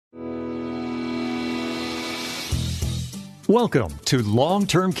Welcome to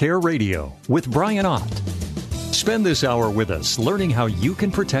Long-Term Care Radio with Brian Ott. Spend this hour with us learning how you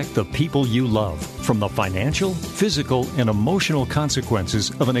can protect the people you love from the financial, physical, and emotional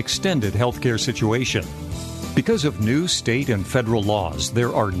consequences of an extended healthcare situation. Because of new state and federal laws,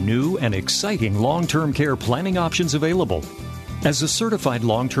 there are new and exciting long-term care planning options available. As a certified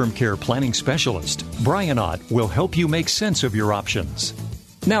long-term care planning specialist, Brian Ott will help you make sense of your options.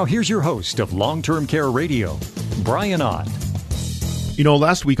 Now here's your host of Long-Term Care Radio, Brian Ott. You know,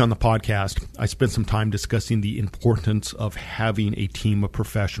 last week on the podcast, I spent some time discussing the importance of having a team of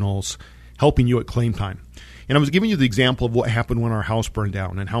professionals helping you at claim time. And I was giving you the example of what happened when our house burned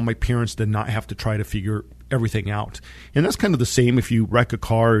down and how my parents did not have to try to figure everything out. And that's kind of the same if you wreck a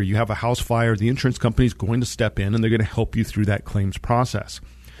car or you have a house fire. The insurance company is going to step in and they're going to help you through that claims process.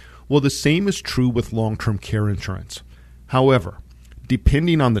 Well, the same is true with long-term care insurance. However,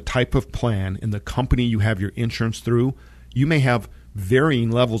 depending on the type of plan and the company you have your insurance through, you may have varying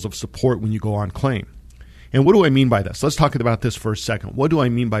levels of support when you go on claim. And what do I mean by this? Let's talk about this for a second. What do I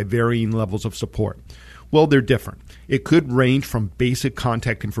mean by varying levels of support? Well, they're different. It could range from basic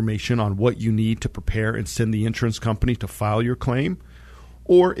contact information on what you need to prepare and send the insurance company to file your claim,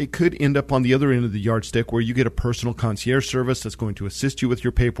 or it could end up on the other end of the yardstick where you get a personal concierge service that's going to assist you with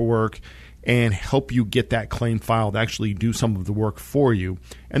your paperwork and help you get that claim filed, actually do some of the work for you.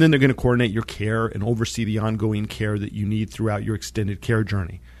 And then they're going to coordinate your care and oversee the ongoing care that you need throughout your extended care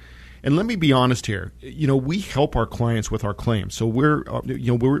journey. And let me be honest here. You know, we help our clients with our claims. So we're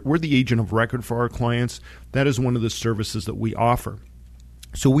the agent of record for our clients. That is one of the services that we offer.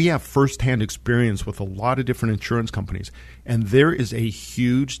 So we have firsthand experience with a lot of different insurance companies. And there is a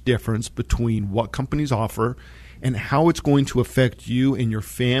huge difference between what companies offer and how it's going to affect you and your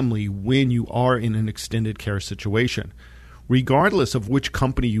family when you are in an extended care situation. Regardless of which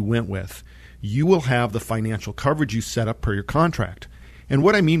company you went with, you will have the financial coverage you set up per your contract. And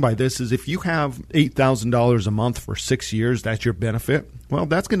what I mean by this is if you have $8,000 a month for 6 years, that's your benefit, well,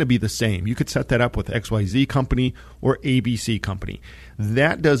 that's going to be the same. You could set that up with XYZ company or ABC company.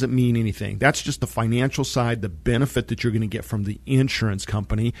 That doesn't mean anything. That's just the financial side, the benefit that you're going to get from the insurance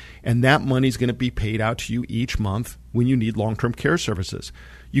company, and that money is going to be paid out to you each month when you need long-term care services.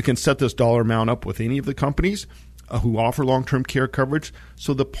 You can set this dollar amount up with any of the companies who offer long-term care coverage.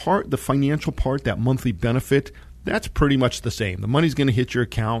 So the financial part, that monthly benefit, that's pretty much the same. The money's going to hit your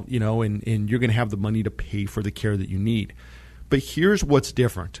account, and you're going to have the money to pay for the care that you need. But here's what's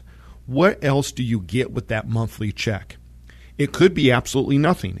different. What else do you get with that monthly check? It could be absolutely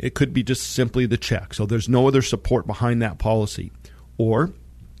nothing. It could be just simply the check. So there's no other support behind that policy. Or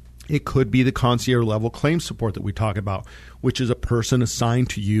it could be the concierge level claim support that we talk about, which is a person assigned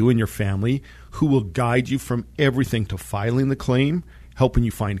to you and your family who will guide you from everything to filing the claim, helping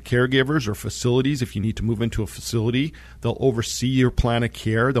you find caregivers or facilities if you need to move into a facility. They'll oversee your plan of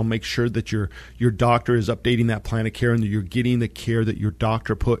care. They'll make sure that your doctor is updating that plan of care and that you're getting the care that your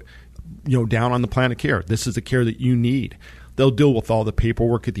doctor put down on the plan of care. This is the care that you need. They'll deal with all the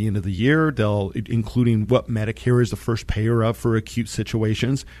paperwork at the end of the year, including what Medicare is the first payer of for acute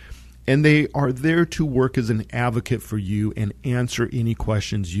situations. And they are there to work as an advocate for you and answer any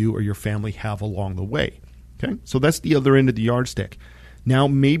questions you or your family have along the way. Okay? So that's the other end of the yardstick. Now,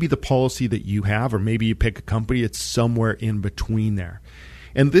 maybe the policy that you have, or maybe you pick a company, it's somewhere in between there.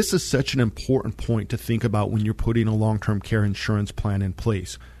 And this is such an important point to think about when you're putting a long-term care insurance plan in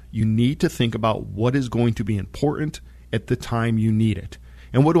place. You need to think about what is going to be important at the time you need it.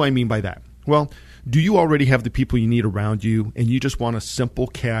 And what do I mean by that? Well, do you already have the people you need around you and you just want a simple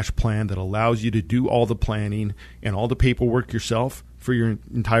cash plan that allows you to do all the planning and all the paperwork yourself for your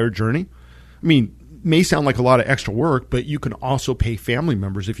entire journey? I mean, may sound like a lot of extra work, but you can also pay family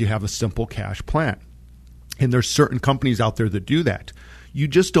members if you have a simple cash plan. And there's certain companies out there that do that. You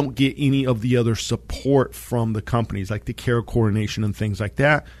just don't get any of the other support from the companies, like the care coordination and things like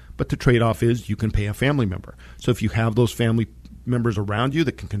that. But the trade-off is you can pay a family member. So if you have those family members around you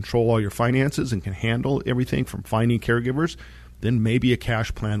that can control all your finances and can handle everything from finding caregivers, then maybe a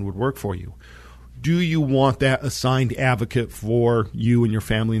cash plan would work for you. Do you want that assigned advocate for you and your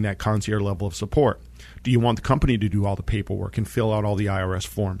family in that concierge level of support? Do you want the company to do all the paperwork and fill out all the IRS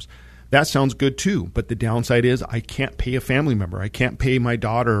forms? That sounds good too, but the downside is I can't pay a family member. I can't pay my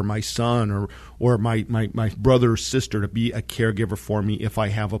daughter or my son or my brother or sister to be a caregiver for me if I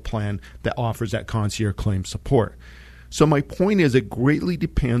have a plan that offers that concierge claim support. So my point is it greatly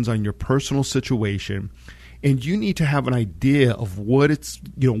depends on your personal situation, and you need to have an idea of what's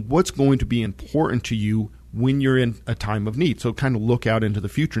going to be important to you when you're in a time of need. So kind of look out into the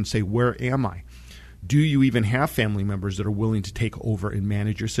future and say, where am I? Do you even have family members that are willing to take over and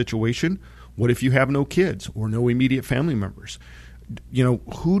manage your situation? What if you have no kids or no immediate family members?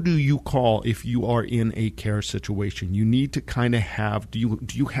 Who do you call if you are in a care situation? You need to kind of have, do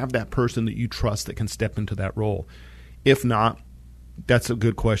you have that person that you trust that can step into that role? If not, that's a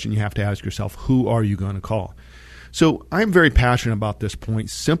good question you have to ask yourself. Who are you going to call? So I'm very passionate about this point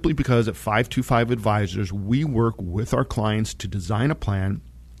simply because at 525 Advisors, we work with our clients to design a plan,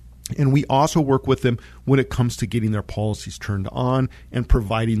 and we also work with them when it comes to getting their policies turned on and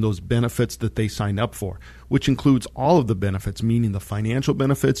providing those benefits that they signed up for, which includes all of the benefits, meaning the financial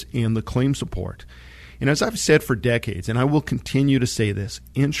benefits and the claim support. And as I've said for decades, and I will continue to say this,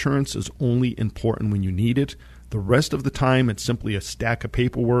 insurance is only important when you need it. The rest of the time, it's simply a stack of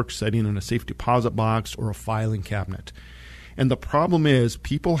paperwork sitting in a safe deposit box or a filing cabinet. And the problem is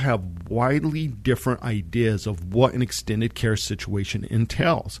people have widely different ideas of what an extended care situation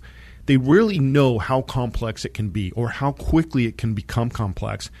entails. They really know how complex it can be or how quickly it can become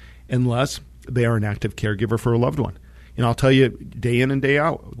complex unless they are an active caregiver for a loved one. And I'll tell you, day in and day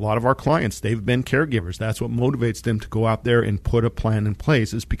out, a lot of our clients, they've been caregivers. That's what motivates them to go out there and put a plan in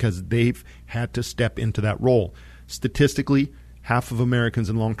place, is because they've had to step into that role. Statistically, half of Americans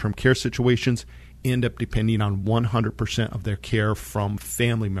in long-term care situations end up depending on 100% of their care from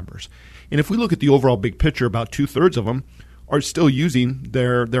family members. And if we look at the overall big picture, about 2/3 of them are still using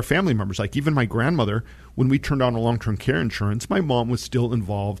their family members. Like even my grandmother, when we turned on a long-term care insurance, my mom was still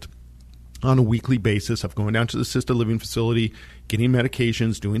involved on a weekly basis of going down to the assisted living facility, getting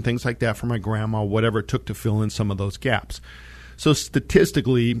medications, doing things like that for my grandma, whatever it took to fill in some of those gaps. So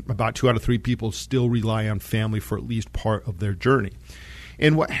statistically, about 2 out of 3 people still rely on family for at least part of their journey.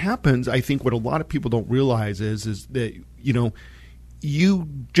 And what happens, I think what a lot of people don't realize is that, you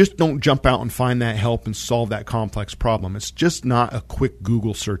just don't jump out and find that help and solve that complex problem. It's just not a quick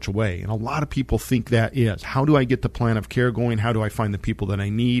Google search away. And a lot of people think that is. How do I get the plan of care going? How do I find the people that I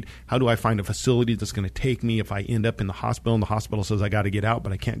need? How do I find a facility that's going to take me if I end up in the hospital and the hospital says I got to get out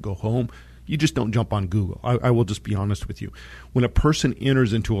but I can't go home? You just don't jump on Google. I will just be honest with you. When a person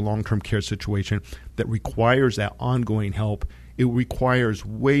enters into a long-term care situation that requires that ongoing help, it requires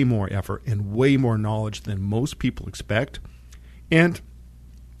way more effort and way more knowledge than most people expect. And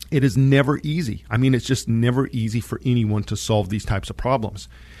it is never easy. I mean, it's just never easy for anyone to solve these types of problems.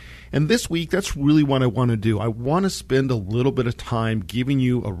 And this week, that's really what I want to do. I want to spend a little bit of time giving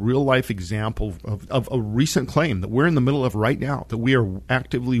you a real-life example of a recent claim that we're in the middle of right now, that we are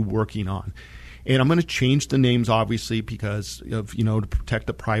actively working on. And I'm going to change the names, obviously, because of, to protect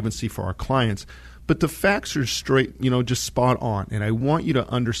the privacy for our clients. But the facts are straight, just spot on. And I want you to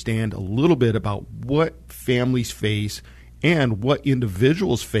understand a little bit about what families face and what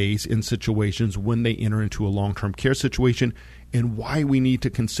individuals face in situations when they enter into a long-term care situation, and why we need to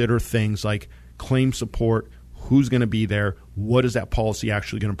consider things like claim support, who's going to be there, what is that policy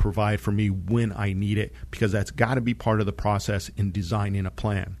actually going to provide for me when I need it, because that's got to be part of the process in designing a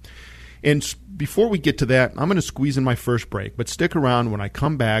plan. And before we get to that, I'm going to squeeze in my first break, but stick around. When I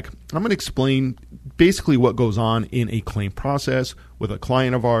come back, I'm going to explain basically what goes on in a claim process with a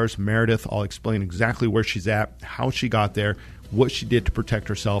client of ours, Meredith. I'll explain exactly where she's at, how she got there, what she did to protect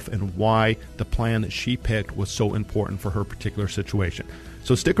herself, and why the plan that she picked was so important for her particular situation.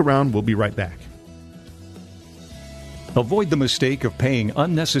 So stick around. We'll be right back. Avoid the mistake of paying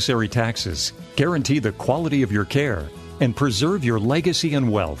unnecessary taxes, guarantee the quality of your care, and preserve your legacy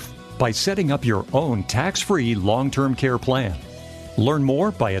and wealth by setting up your own tax-free long-term care plan. Learn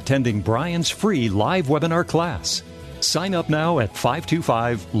more by attending Brian's free live webinar class. Sign up now at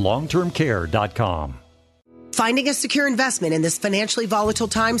 525longtermcare.com. Finding a secure investment in this financially volatile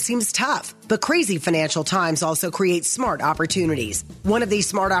time seems tough, but crazy financial times also create smart opportunities. One of these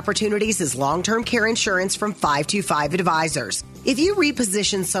smart opportunities is long-term care insurance from 525 Advisors. If you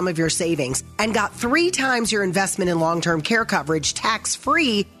reposition some of your savings and got 3 times your investment in long-term care coverage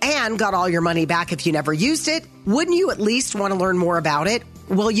tax-free and got all your money back if you never used it, wouldn't you at least want to learn more about it?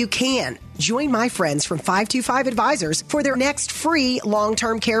 Well, you can. Join my friends from 525 Advisors for their next free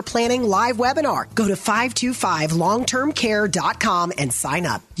long-term care planning live webinar. Go to 525longtermcare.com and sign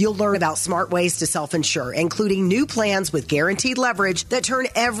up. You'll learn about smart ways to self-insure, including new plans with guaranteed leverage that turn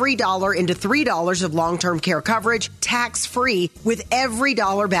every dollar into $3 of long-term care coverage tax-free, with every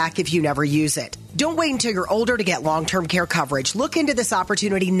dollar back if you never use it. Don't wait until you're older to get long-term care coverage. Look into this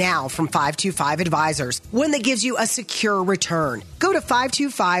opportunity now from 525 Advisors, one that gives you a secure return. Go to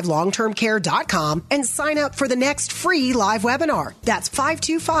 525longtermcare.com and sign up for the next free live webinar. That's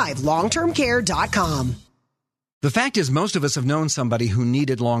 525longtermcare.com. The fact is, most of us have known somebody who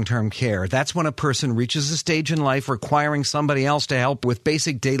needed long-term care. That's when a person reaches a stage in life requiring somebody else to help with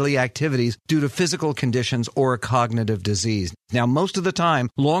basic daily activities due to physical conditions or a cognitive disease. Now, most of the time,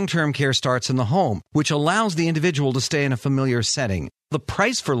 long-term care starts in the home, which allows the individual to stay in a familiar setting. The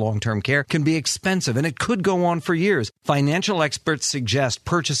price for long-term care can be expensive, and it could go on for years. Financial experts suggest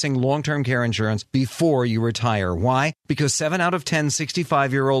purchasing long-term care insurance before you retire. Why? Because 7 out of 10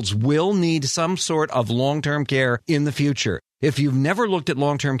 65-year-olds will need some sort of long-term care in the future. If you've never looked at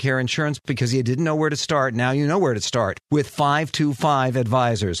long-term care insurance because you didn't know where to start, now you know where to start with 525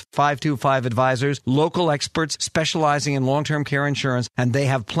 Advisors. 525 Advisors, local experts specializing in long-term care insurance, and they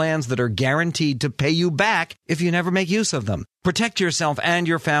have plans that are guaranteed to pay you back if you never make use of them. Protect yourself and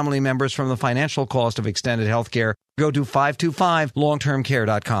your family members from the financial cost of extended health care. Go to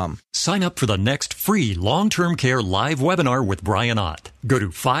 525longtermcare.com. Sign up for the next free long-term care live webinar with Brian Ott. Go to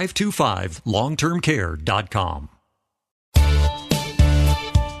 525longtermcare.com.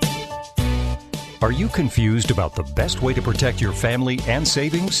 Are you confused about the best way to protect your family and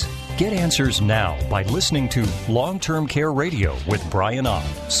savings? Get answers now by listening to Long-Term Care Radio with Brian Ott,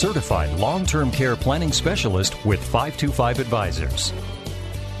 certified long-term care planning specialist with 525 Advisors.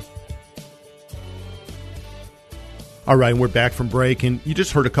 All right, we're back from break, and you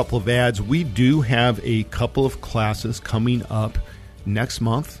just heard a couple of ads. We do have a couple of classes coming up next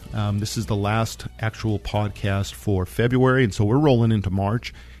month. This is the last actual podcast for February, and so we're rolling into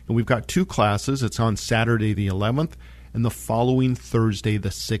March. And we've got 2 classes. It's on Saturday the 11th and the following Thursday the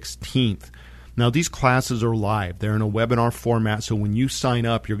 16th. Now, these classes are live. They're in a webinar format, so when you sign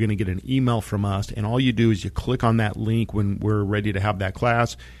up, you're going to get an email from us, and all you do is you click on that link when we're ready to have that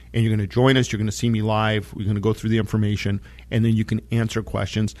class, and you're going to join us. You're going to see me live. We're going to go through the information, and then you can answer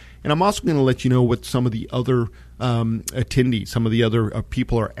questions. And I'm also going to let you know what some of the other attendees, some of the other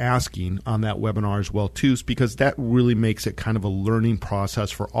people are asking on that webinar as well, too, because that really makes it kind of a learning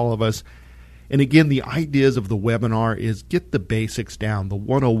process for all of us. And again, the ideas of the webinar is get the basics down, the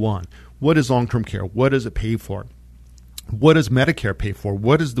 101. What is long-term care? What does it pay for? What does Medicare pay for?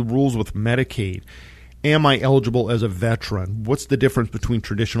 What is the rules with Medicaid? Am I eligible as a veteran? What's the difference between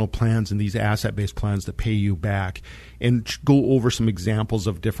traditional plans and these asset-based plans that pay you back? And go over some examples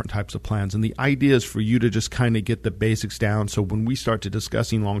of different types of plans. And the idea is for you to just kind of get the basics down, so when we start to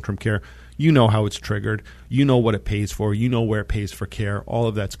discussing long-term care, you know how it's triggered, you know what it pays for, you know where it pays for care, all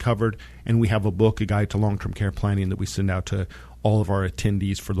of that's covered. And we have a book, A Guide to Long-Term Care Planning, that we send out to all of our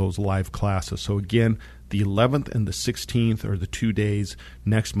attendees for those live classes. So again, the 11th and the 16th are the 2 days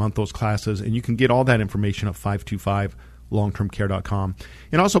next month, those classes. And you can get all that information at 525longtermcare.com.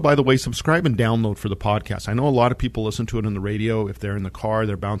 And also, by the way, subscribe and download for the podcast. I know a lot of people listen to it on the radio. If they're in the car,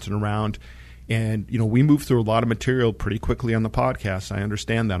 they're bouncing around. And, you know, we move through a lot of material pretty quickly on the podcast. I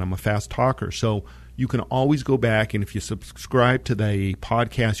understand that. I'm a fast talker. So you can always go back, and if you subscribe to the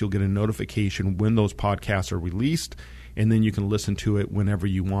podcast, you'll get a notification when those podcasts are released. And then you can listen to it whenever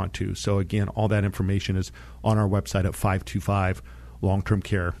you want to. So again, all that information is on our website at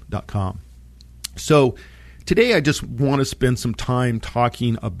 525longtermcare.com. So today I just want to spend some time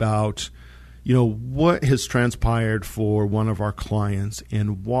talking about, you know, what has transpired for one of our clients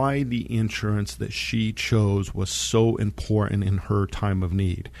and why the insurance that she chose was so important in her time of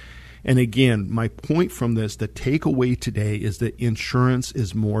need. And again, my point from this, the takeaway today is that insurance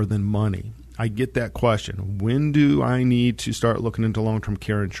is more than money. I get that question. When do I need to start looking into long-term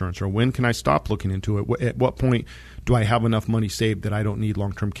care insurance, or when can I stop looking into it? At what point do I have enough money saved that I don't need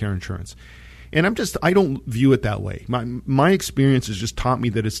long-term care insurance? And I don't view it that way. My experience has just taught me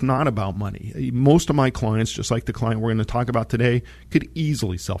that it's not about money. Most of my clients, just like the client we're going to talk about today, could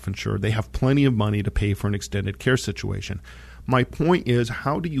easily self-insure. They have plenty of money to pay for an extended care situation. My point is,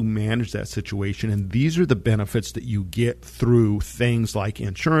 how do you manage that situation? And these are the benefits that you get through things like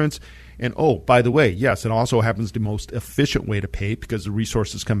insurance. And, oh, by the way, yes, it also happens the most efficient way to pay because the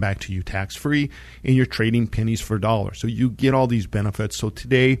resources come back to you tax-free and you're trading pennies for dollars. So you get all these benefits. So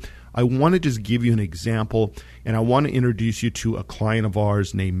today I want to just give you an example, and I want to introduce you to a client of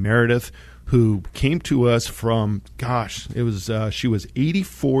ours named Meredith, who came to us from, she was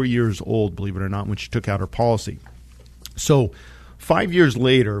 84 years old, believe it or not, when she took out her policy. So 5 years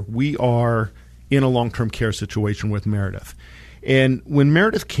later, we are in a long-term care situation with Meredith. And when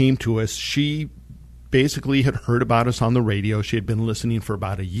Meredith came to us, she basically had heard about us on the radio. She had been listening for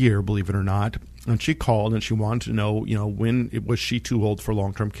about a year, believe it or not. And she called and she wanted to know, when was she too old for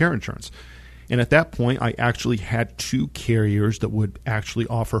long-term care insurance? And at that point, I actually had 2 carriers that would actually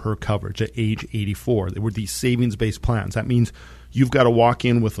offer her coverage at age 84. They were these savings-based plans. That means you've got to walk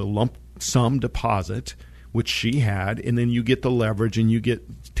in with a lump sum deposit, which she had, and then you get the leverage and you get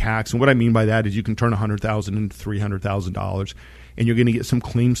tax. And what I mean by that is you can turn $100,000 into $300,000, and you're going to get some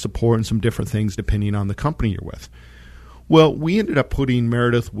claim support and some different things depending on the company you're with. Well, we ended up putting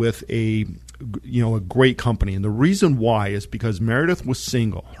Meredith with a great company. And the reason why is because Meredith was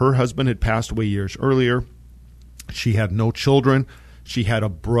single. Her husband had passed away years earlier. She had no children. She had a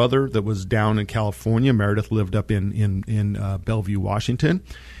brother that was down in California. Meredith lived up in Bellevue, Washington.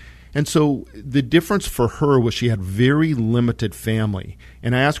 And so the difference for her was she had very limited family.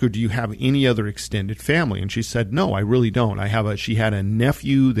 And I asked her, do you have any other extended family? And she said, no, I really don't. She had a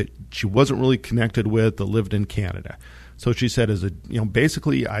nephew that she wasn't really connected with that lived in Canada. So she said,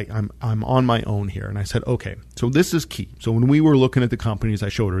 basically I'm on my own here. And I said, okay, so this is key. So when we were looking at the companies, I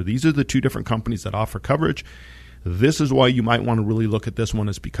showed her, these are the two different companies that offer coverage. This is why you might want to really look at this one,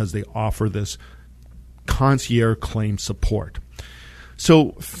 is because they offer this concierge claim support.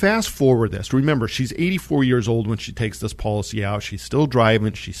 So fast forward this. Remember, she's 84 years old when she takes this policy out. She's still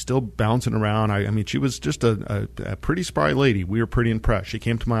driving. She's still bouncing around. I mean, she was just a pretty spry lady. We were pretty impressed. She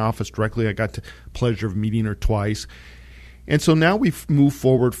came to my office directly. I got the pleasure of meeting her twice. And so now we've moved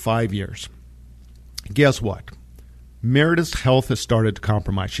forward 5 years. Guess what? Meredith's health has started to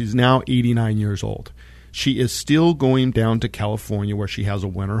compromise. She's now 89 years old. She is still going down to California where she has a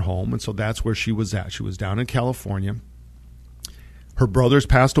winter home, and so that's where she was at. She was down in California. Her brother's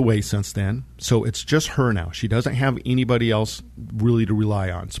passed away since then, so it's just her now. She doesn't have anybody else really to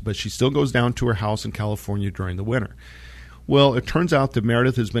rely on, but she still goes down to her house in California during the winter. Well, it turns out that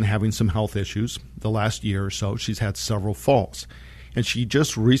Meredith has been having some health issues the last year or so. She's had several falls, and she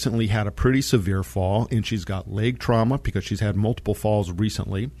just recently had a pretty severe fall, and she's got leg trauma because she's had multiple falls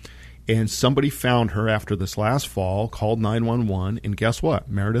recently. And somebody found her after this last fall, called 911, and guess what?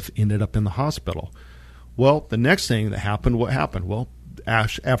 Meredith ended up in the hospital. Well, the next thing that happened, what happened? Well,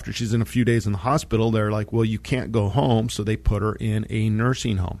 after she's in a few days in the hospital, they're like, well, you can't go home, so they put her in a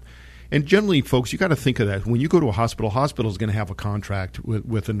nursing home. And generally, folks, you got to think of that. When you go to a hospital is going to have a contract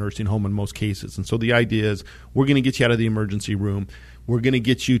with a nursing home in most cases. And so the idea is we're going to get you out of the emergency room. We're going to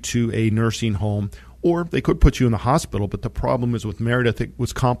get you to a nursing home. Or they could put you in the hospital, but the problem is with Meredith, it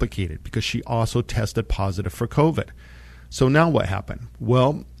was complicated because she also tested positive for COVID. So now what happened?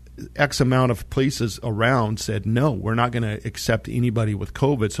 Well, X amount of places around said, no, we're not going to accept anybody with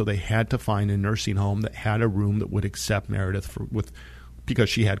COVID. So they had to find a nursing home that had a room that would accept Meredith because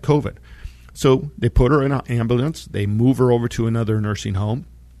she had COVID. So they put her in an ambulance. They move her over to another nursing home,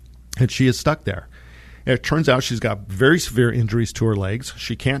 and she is stuck there. And it turns out she's got very severe injuries to her legs.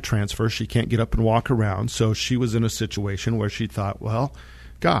 She can't transfer. She can't get up and walk around. So she was in a situation where she thought, well,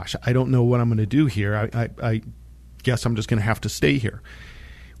 gosh, I don't know what I'm going to do here. I guess I'm just going to have to stay here.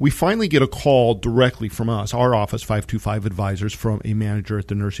 We finally get a call directly from us, our office, 525 Advisors, from a manager at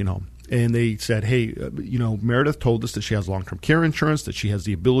the nursing home. And they said, hey, Meredith told us that she has long-term care insurance, that she has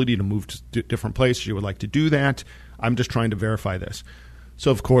the ability to move to different places. She would like to do that. I'm just trying to verify this. So,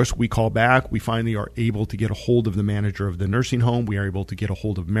 of course, we call back. We finally are able to get a hold of the manager of the nursing home. We are able to get a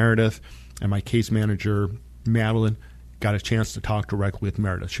hold of Meredith. And my case manager, Madeline, got a chance to talk directly with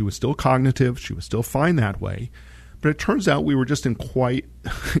Meredith. She was still cognitive. She was still fine that way. But it turns out we were just in quite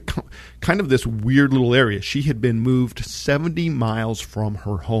kind of this weird little area. She had been moved 70 miles from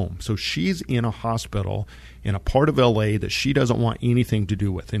her home. So she's in a hospital in a part of L.A. that she doesn't want anything to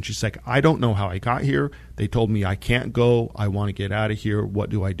do with. And she's like, I don't know how I got here. They told me I can't go. I want to get out of here. What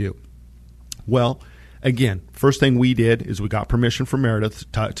do I do? Well, again, first thing we did is we got permission from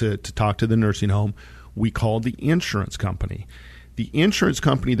Meredith to talk to the nursing home. We called the insurance company. The insurance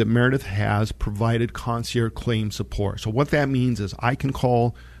company that Meredith has provided concierge claim support. So what that means is I can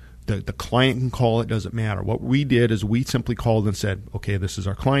call, the client can call, it doesn't matter. What we did is we simply called and said, okay, this is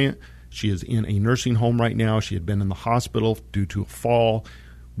our client. She is in a nursing home right now. She had been in the hospital due to a fall.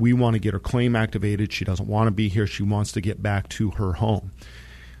 We want to get her claim activated. She doesn't want to be here. She wants to get back to her home.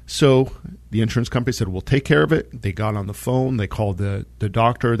 So the insurance company said, we'll take care of it. They got on the phone. They called the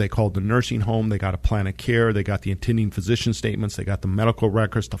doctor. They called the nursing home. They got a plan of care. They got the attending physician statements. They got the medical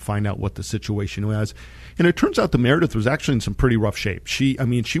records to find out what the situation was. And it turns out that Meredith was actually in some pretty rough shape. She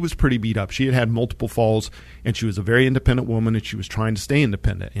was pretty beat up. She had had multiple falls, and she was a very independent woman, and she was trying to stay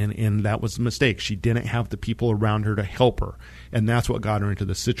independent. And that was a mistake. She didn't have the people around her to help her, and that's what got her into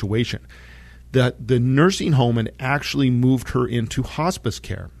this situation. The nursing home had actually moved her into hospice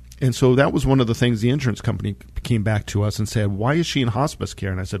care. And so that was one of the things the insurance company came back to us and said, why is she in hospice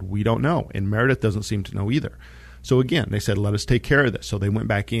care? And I said, we don't know. And Meredith doesn't seem to know either. So again, they said, let us take care of this. So they went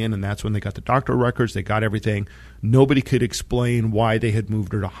back in, and that's when they got the doctor records. They got everything. Nobody could explain why they had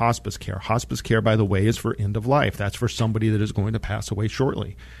moved her to hospice care. Hospice care, by the way, is for end of life. That's for somebody that is going to pass away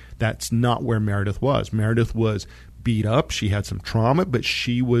shortly. That's not where Meredith was. Meredith was beat up. She had some trauma, but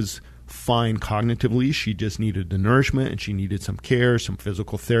she was fine cognitively. She just needed the nourishment, and she needed some care, some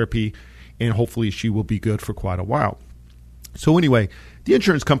physical therapy, and hopefully she will be good for quite a while. So anyway, the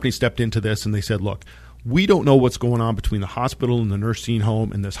insurance company stepped into this, and they said, look, we don't know what's going on between the hospital and the nursing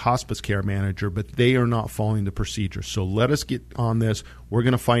home and this hospice care manager, but they are not following the procedure. So let us get on this. We're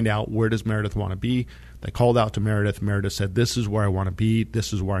going to find out, where does Meredith want to be? They called out to Meredith. Meredith said, this is where I want to be.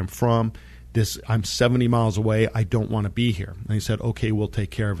 This is where I'm from. I'm 70 miles away. I don't want to be here. And they said, okay, we'll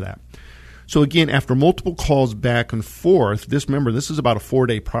take care of that. So again, after multiple calls back and forth, this is about a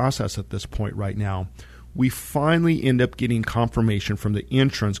 4-day process at this point right now. We finally end up getting confirmation from the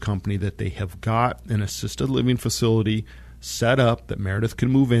insurance company that they have got an assisted living facility set up that Meredith can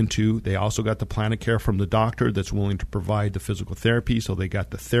move into. They also got the plan of care from the doctor that's willing to provide the physical therapy. So they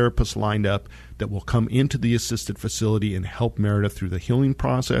got the therapist lined up that will come into the assisted facility and help Meredith through the healing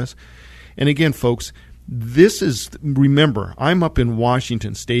process. And again, folks, remember, I'm up in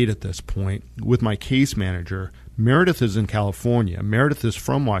Washington State at this point with my case manager. Meredith is in California. Meredith is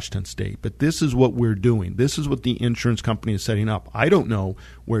from Washington State, but this is what we're doing. This is what the insurance company is setting up. I don't know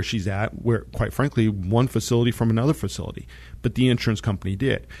where she's at, where, quite frankly, one facility from another facility, but the insurance company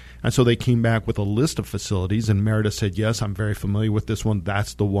did. And so they came back with a list of facilities, and Meredith said, yes, I'm very familiar with this one.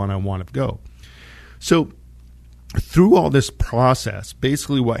 That's the one I want to go. So through all this process,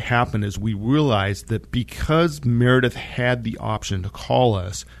 basically what happened is we realized that because Meredith had the option to call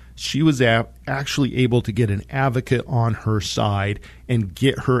us, she was actually able to get an advocate on her side and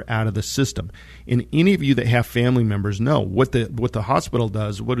get her out of the system. And any of you that have family members know what the hospital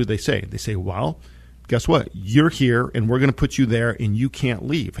does. What do they say? They say, well, guess what? You're here, and we're going to put you there, and you can't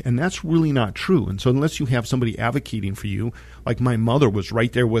leave. And that's really not true. And so unless you have somebody advocating for you, like my mother was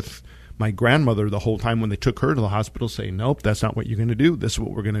right there with my grandmother the whole time when they took her to the hospital, saying, nope, that's not what you're going to do. This is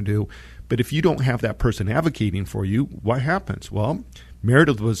what we're going to do. But if you don't have that person advocating for you, what happens? Well,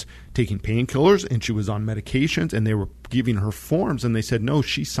 Meredith was taking painkillers, and she was on medications, and they were giving her forms, and they said, no,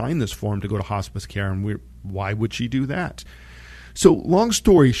 she signed this form to go to hospice care, and why would she do that? So long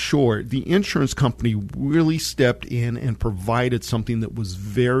story short, the insurance company really stepped in and provided something that was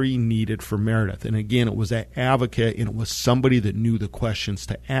very needed for Meredith. And again, it was an advocate, and it was somebody that knew the questions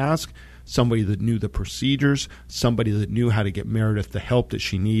to ask, somebody that knew the procedures, somebody that knew how to get Meredith the help that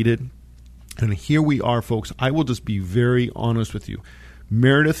she needed. And here we are, folks. I will just be very honest with you.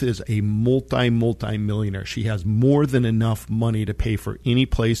 Meredith is a multi-millionaire. She has more than enough money to pay for any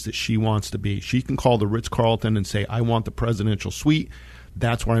place that she wants to be. She can call the Ritz-Carlton and say, I want the presidential suite.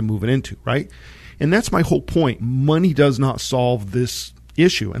 That's where I'm moving into, right? And that's my whole point. Money does not solve this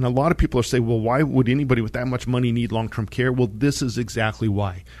issue. And a lot of people are saying, well, why would anybody with that much money need long-term care? Well, this is exactly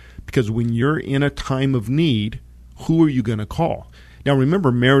why. Because when you're in a time of need, who are you going to call? Now,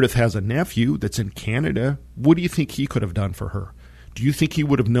 remember, Meredith has a nephew that's in Canada. What do you think he could have done for her? Do you think he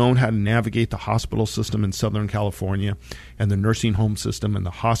would have known how to navigate the hospital system in Southern California and the nursing home system and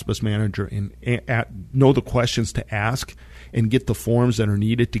the hospice manager and know the questions to ask and get the forms that are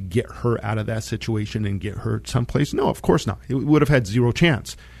needed to get her out of that situation and get her someplace? No, of course not. It would have had zero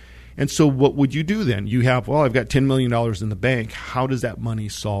chance. And so what would you do then? You have, well, I've got $10 million in the bank. How does that money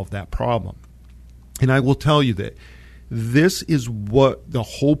solve that problem? And I will tell you that this is what the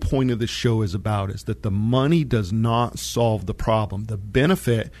whole point of this show is about, is that the money does not solve the problem. The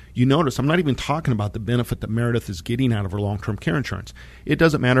benefit, you notice, I'm not even talking about the benefit that Meredith is getting out of her long-term care insurance. It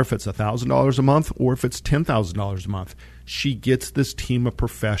doesn't matter if it's $1,000 a month or if it's $10,000 a month. She gets this team of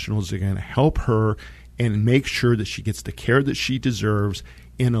professionals that are going to help her and make sure that she gets the care that she deserves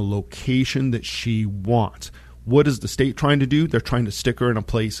in a location that she wants. What is the state trying to do? They're trying to stick her in a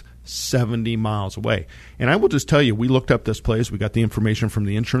place 70 miles away. And I will just tell you, we looked up this place. We got the information from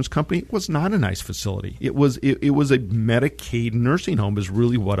the insurance company. It was not a nice facility. It was a Medicaid nursing home is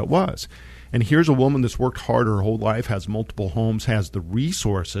really what it was. And here's a woman that's worked hard her whole life, has multiple homes, has the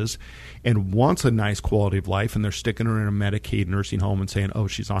resources, and wants a nice quality of life, and they're sticking her in a Medicaid nursing home and saying, oh,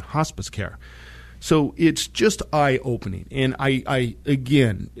 she's on hospice care. So it's just eye-opening. And I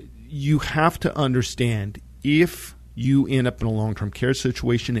again, you have to understand, if you end up in a long-term care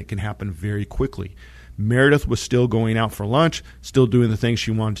situation, it can happen very quickly. Meredith was still going out for lunch, still doing the things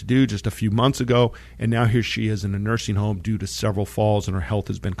she wanted to do just a few months ago, and now here she is in a nursing home due to several falls, and her health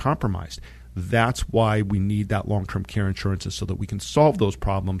has been compromised. That's why we need that long-term care insurance, is so that we can solve those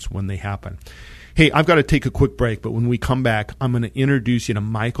problems when they happen. Hey, I've got to take a quick break, but when we come back, I'm going to introduce you to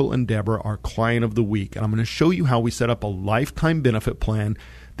Michael and Deborah, our client of the week, and I'm going to show you how we set up a lifetime benefit plan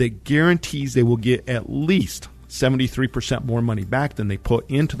that guarantees they will get at least 73% more money back than they put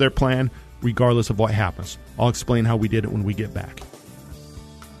into their plan, regardless of what happens. I'll explain how we did it when we get back.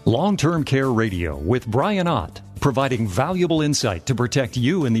 Long-Term Care Radio with Brian Ott, providing valuable insight to protect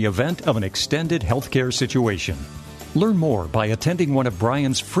you in the event of an extended healthcare situation. Learn more by attending one of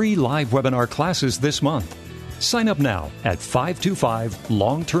Brian's free live webinar classes this month. Sign up now at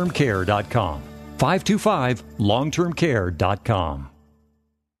 525longtermcare.com. 525longtermcare.com.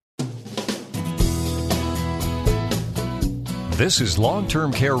 This is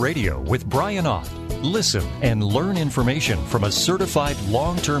Long-Term Care Radio with Brian Ott. Listen and learn information from a certified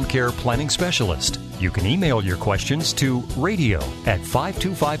long-term care planning specialist. You can email your questions to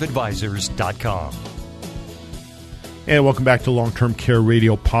radio@525advisors.com. And welcome back to Long-Term Care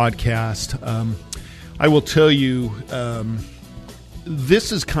Radio podcast. I will tell you,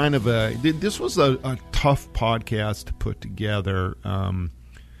 this is kind of this was a tough podcast to put together,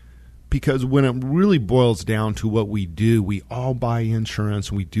 because when it really boils down to what we do, we all buy insurance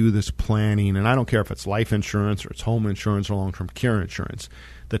and we do this planning. And I don't care if it's life insurance or it's home insurance or long-term care insurance.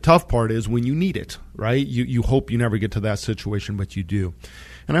 The tough part is when you need it, right? You hope you never get to that situation, but you do.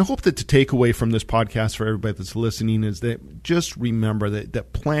 And I hope that the takeaway from this podcast for everybody that's listening is that just remember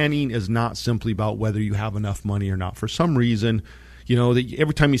that planning is not simply about whether you have enough money or not. For some reason, that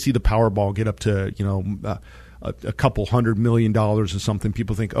every time you see the Powerball get up to, a couple $100 million or something,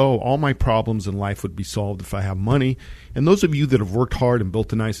 people think, oh, all my problems in life would be solved if I have money. And those of you that have worked hard and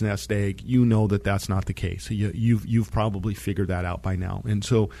built a nice nest egg, you know that that's not the case. You've probably figured that out by now. And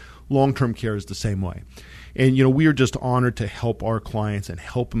so long-term care is the same way. And, we are just honored to help our clients and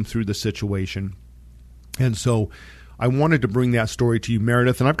help them through the situation. And so I wanted to bring that story to you,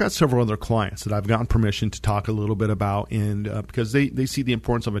 Meredith, and I've got several other clients that I've gotten permission to talk a little bit about, and because they see the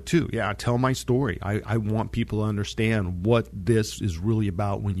importance of it too. Yeah, tell my story. I want people to understand what this is really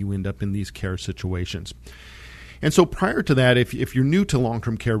about when you end up in these care situations. And so prior to that, if you're new to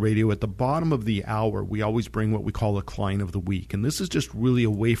Long-Term Care Radio, at the bottom of the hour, we always bring what we call a client of the week. And this is just really a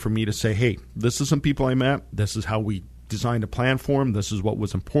way for me to say, hey, this is some people I met. This is how we designed a plan for them. This is what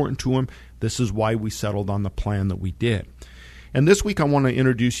was important to them. This is why we settled on the plan that we did. And this week I want to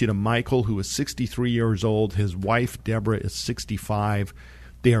introduce you to Michael, who is 63 years old. His wife, Deborah, is 65.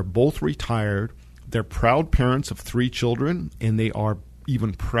 They are both retired. They're proud parents of 3 children, and they are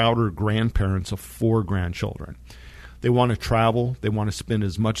even prouder grandparents of 4 grandchildren. They want to travel. They want to spend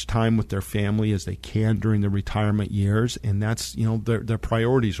as much time with their family as they can during their retirement years, and that's their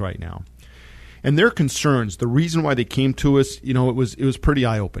priorities right now. And their concerns, the reason why they came to us, it was pretty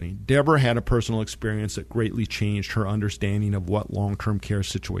eye-opening. Deborah had a personal experience that greatly changed her understanding of what long-term care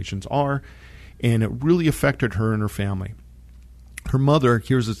situations are, and it really affected her and her family. Her mother,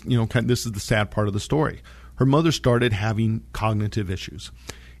 this is the sad part of the story. Her mother started having cognitive issues,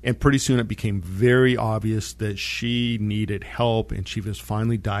 and pretty soon it became very obvious that she needed help, and she was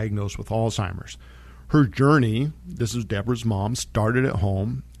finally diagnosed with Alzheimer's. Her journey, this is Deborah's mom, started at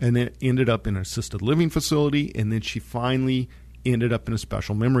home and then ended up in an assisted living facility, and then she finally ended up in a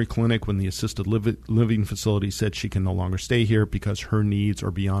special memory clinic when the assisted living facility said she can no longer stay here because her needs are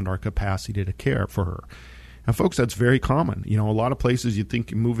beyond our capacity to care for her. And folks, that's very common. A lot of places you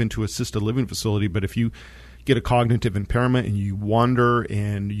think you move into assisted living facility, but if you get a cognitive impairment and you wander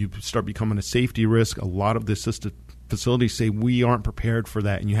and you start becoming a safety risk, a lot of the assisted facilities say we aren't prepared for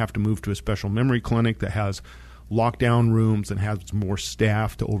that, and you have to move to a special memory clinic that has lockdown rooms and has more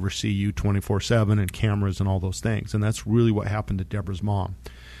staff to oversee you 24/7 and cameras and all those things. And that's really what happened to Deborah's mom.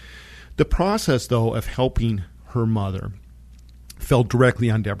 The process, though, of helping her mother fell directly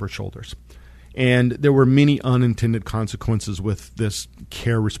on Deborah's shoulders. And there were many unintended consequences with this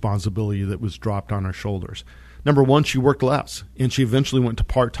care responsibility that was dropped on her shoulders. Number one, she worked less, and she eventually went to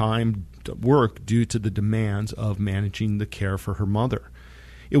part-time work due to the demands of managing the care for her mother.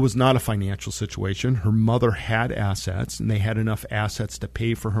 It was not a financial situation. Her mother had assets, and they had enough assets to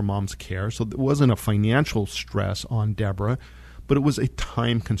pay for her mom's care, so it wasn't a financial stress on Deborah, but it was a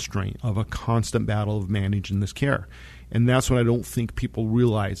time constraint of a constant battle of managing this care. And that's what I don't think people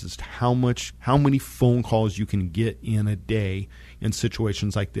realize is how many phone calls you can get in a day in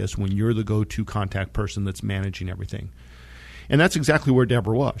situations like this when you're the go-to contact person that's managing everything. And that's exactly where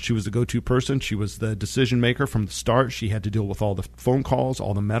Deborah was. She was the go-to person. She was the decision maker from the start. She had to deal with all the phone calls,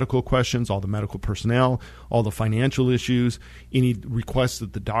 all the medical questions, all the medical personnel, all the financial issues, any requests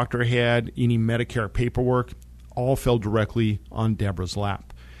that the doctor had, any Medicare paperwork, all fell directly on Deborah's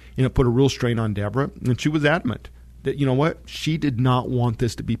lap. And it put a real strain on Deborah, and she was adamant that, you know what, she did not want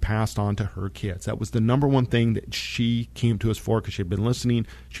this to be passed on to her kids. That was the number one thing that she came to us for, because she had been listening.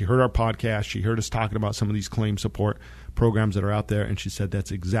 She heard our podcast. She heard us talking about some of these claim support programs that are out there, and she said,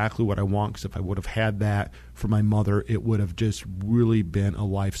 that's exactly what I want, because if I would have had that for my mother, it would have just really been a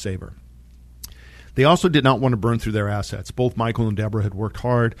lifesaver. They also did not want to burn through their assets. Both Michael and Deborah had worked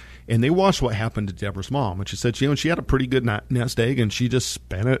hard, and they watched what happened to Deborah's mom. And she said, she had a pretty good nest egg, and she just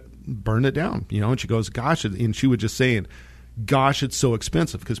burned it down, And she goes, gosh, and she was just saying, gosh, it's so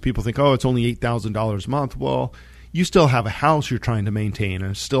expensive, because people think, oh, it's only $8,000 a month. Well, you still have a house you're trying to maintain,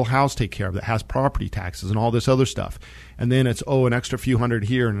 and still a house to take care of that has property taxes and all this other stuff. And then it's, an extra few hundred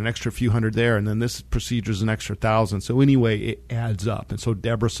here and an extra few hundred there, and then this procedure is an extra $1,000. So anyway, it adds up. And so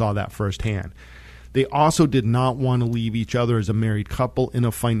Deborah saw that firsthand. They also did not want to leave each other as a married couple in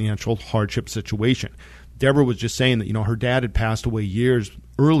a financial hardship situation. Deborah was just saying that, her dad had passed away years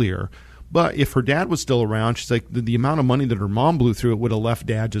earlier, but if her dad was still around, she's like, the amount of money that her mom blew through it would have left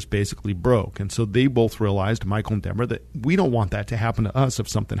dad just basically broke. And so they both realized, Michael and Deborah, that we don't want that to happen to us if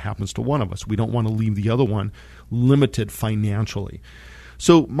something happens to one of us. We don't want to leave the other one limited financially.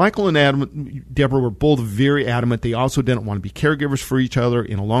 So Michael and Deborah were both very adamant. They also didn't want to be caregivers for each other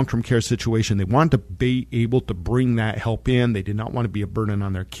in a long-term care situation. They wanted to be able to bring that help in. They did not want to be a burden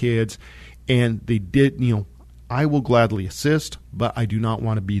on their kids. And they did, I will gladly assist, but I do not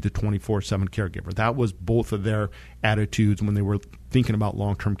want to be the 24/7 caregiver. That was both of their attitudes when they were thinking about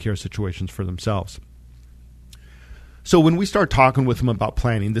long-term care situations for themselves. So when we started talking with them about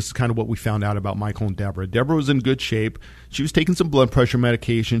planning, this is kind of what we found out about Michael and Deborah. Deborah was in good shape. She was taking some blood pressure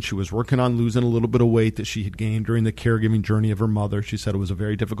medication. She was working on losing a little bit of weight that she had gained during the caregiving journey of her mother. She said it was a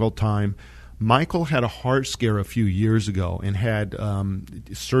very difficult time. Michael had a heart scare a few years ago and had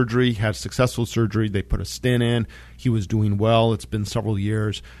surgery, had successful surgery. They put a stent in. He was doing well. It's been several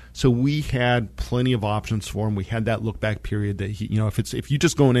years. So we had plenty of options for him. We had that look-back period that, he, if you're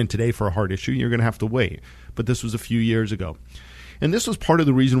just going in today for a heart issue, you're going to have to wait. But this was a few years ago. And this was part of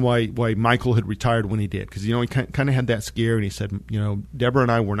the reason why Michael had retired when he did, because, he kind of had that scare, and he said, Deborah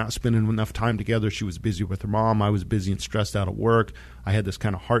and I were not spending enough time together. She was busy with her mom. I was busy and stressed out at work. I had this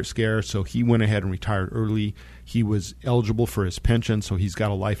kind of heart scare, so he went ahead and retired early. He was eligible for his pension, so he's got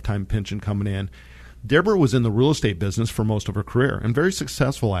a lifetime pension coming in. Deborah was in the real estate business for most of her career and very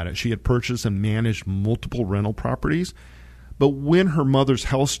successful at it. She had purchased and managed multiple rental properties, but when her mother's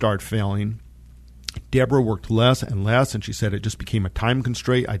health started failing, Deborah worked less and less, and she said it just became a time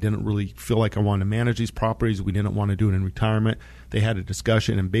constraint. I didn't really feel like I wanted to manage these properties. We didn't want to do it in retirement. They had a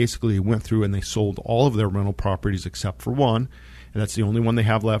discussion, and basically went through and they sold all of their rental properties except for one, and that's the only one they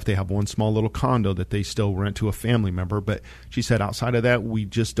have left. They have one small little condo that they still rent to a family member, but she said outside of that, we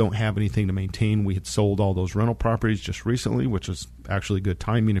just don't have anything to maintain. We had sold all those rental properties just recently, which is actually good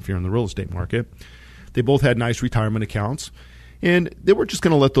timing if you're in the real estate market. They both had nice retirement accounts. And they were just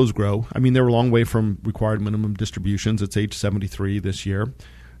going to let those grow. I mean, they were a long way from required minimum distributions. It's age 73 this year.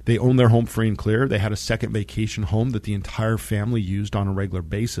 They owned their home free and clear. They had a second vacation home that the entire family used on a regular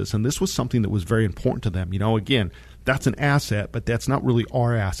basis. And this was something that was very important to them. Again, that's an asset, but that's not really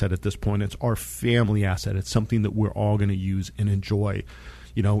our asset at this point. It's our family asset. It's something that we're all going to use and enjoy,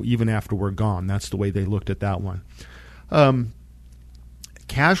 even after we're gone. That's the way they looked at that one.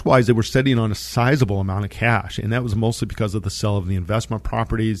 Cash-wise, they were sitting on a sizable amount of cash, and that was mostly because of the sale of the investment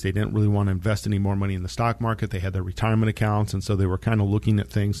properties. They didn't really want to invest any more money in the stock market. They had their retirement accounts, and so they were kind of looking at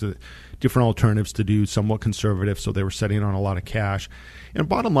things, different alternatives to do, somewhat conservative, so they were sitting on a lot of cash. And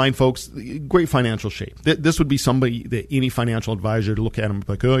bottom line, folks, great financial shape. This would be somebody that any financial advisor to look at them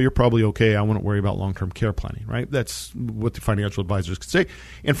like, oh, you're probably okay. I wouldn't worry about long-term care planning, right? That's what the financial advisors could say.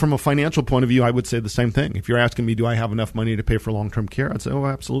 And from a financial point of view, I would say the same thing. If you're asking me, do I have enough money to pay for long-term care? I'd say, oh,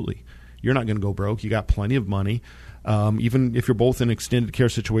 absolutely. You're not going to go broke. You got plenty of money. Even if you're both in extended care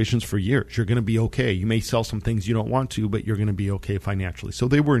situations for years, you're going to be okay. You may sell some things you don't want to, but you're going to be okay financially. So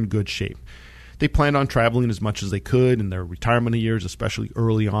they were in good shape. They planned on traveling as much as they could in their retirement years, especially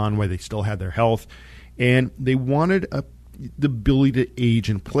early on while they still had their health. And they wanted the ability to age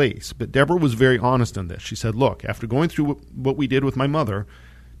in place. But Deborah was very honest on this. She said, look, after going through what we did with my mother,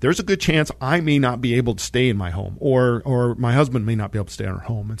 there's a good chance I may not be able to stay in my home, or my husband may not be able to stay in our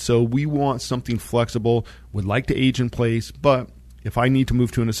home. And so we want something flexible, would like to age in place, but if I need to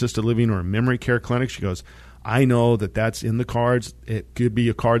move to an assisted living or a memory care clinic, she goes, I know that that's in the cards. It could be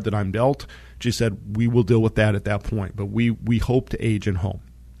a card that I'm dealt. She said, we will deal with that at that point, but we hope to age in home.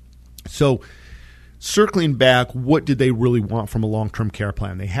 So circling back, what did they really want from a long-term care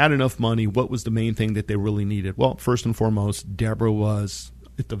plan? They had enough money. What was the main thing that they really needed? Well, first and foremost, Deborah was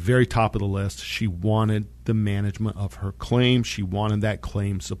at the very top of the list. She wanted the management of her claim. She wanted that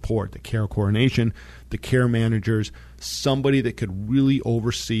claim support, the care coordination, the care managers, somebody that could really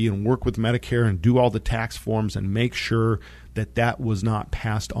oversee and work with Medicare and do all the tax forms and make sure that was not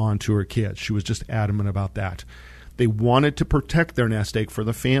passed on to her kids. She was just adamant about that. They wanted to protect their nest egg for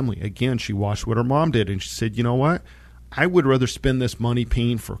the family. Again, she watched what her mom did, and she said, you know what? I would rather spend this money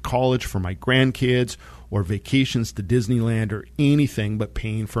paying for college for my grandkids or vacations to Disneyland or anything but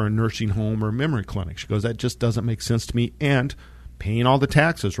paying for a nursing home or memory clinic. She goes, that just doesn't make sense to me. And paying all the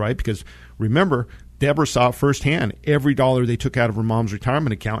taxes, right? Because remember, Deborah saw it firsthand. Every dollar they took out of her mom's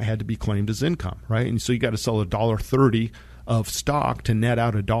retirement account had to be claimed as income, right? And so you got to sell $1.30 of stock to net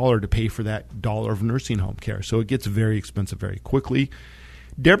out $1 to pay for that dollar of nursing home care. So it gets very expensive very quickly.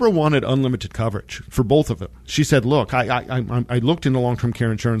 Deborah wanted unlimited coverage for both of them. She said, look, I looked into long-term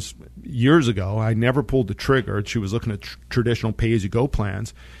care insurance years ago. I never pulled the trigger. She was looking at traditional pay-as-you-go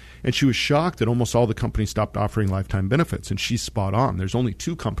plans, and she was shocked that almost all the companies stopped offering lifetime benefits, and she's spot on. There's only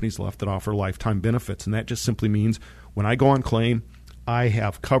 2 companies left that offer lifetime benefits, and that just simply means when I go on claim, I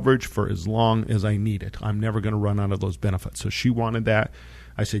have coverage for as long as I need it. I'm never going to run out of those benefits. So she wanted that.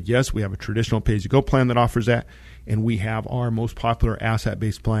 I said, yes, we have a traditional pay-as-you-go plan that offers that, and we have our most popular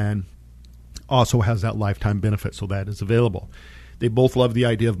asset-based plan also has that lifetime benefit, so that is available. They both love the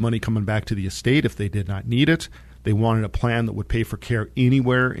idea of money coming back to the estate if they did not need it. They wanted a plan that would pay for care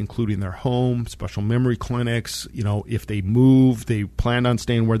anywhere, including their home, special memory clinics. You know, if they move, they planned on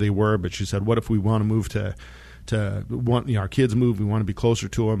staying where they were, but she said, what if we want to move to our kids move, we want to be closer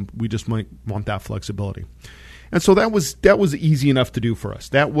to them, we just might want that flexibility. And so that was easy enough to do for us.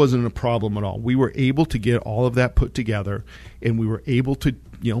 That wasn't a problem at all. We were able to get all of that put together, and we were able to,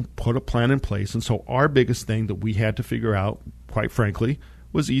 put a plan in place. And so our biggest thing that we had to figure out, quite frankly,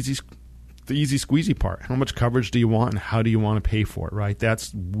 was the easy squeezy part. How much coverage do you want, and how do you want to pay for it, right?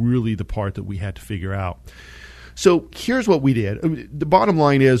 That's really the part that we had to figure out. So here's what we did. The bottom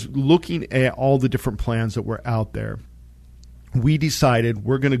line is, looking at all the different plans that were out there, we decided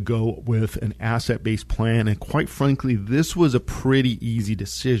we're going to go with an asset-based plan. And quite frankly, this was a pretty easy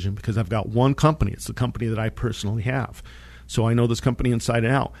decision because I've got one company. It's the company that I personally have. So I know this company inside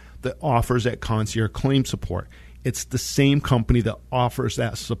and out that offers that concierge claim support. It's the same company that offers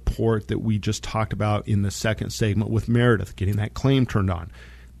that support that we just talked about in the second segment with Meredith, getting that claim turned on.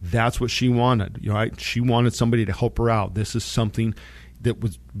 That's what she wanted. Right? She wanted somebody to help her out. This is something that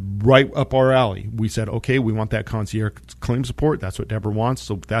was right up our alley. We said, okay, we want that concierge claim support. That's what Deborah wants.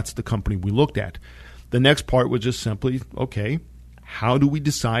 So that's the company we looked at. The next part was just simply, okay, how do we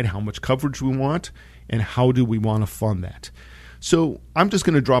decide how much coverage we want and how do we want to fund that? So I'm just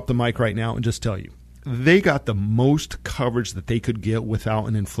going to drop the mic right now and just tell you, they got the most coverage that they could get without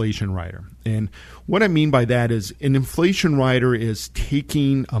an inflation rider. And what I mean by that is an inflation rider is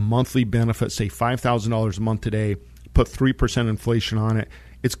taking a monthly benefit, say $5,000 a month today, put 3% inflation on it,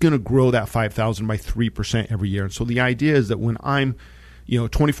 it's going to grow that $5,000 by 3% every year. And so the idea is that when I'm,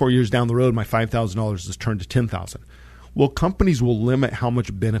 24 years down the road, my $5,000 is turned to $10,000. Well, companies will limit how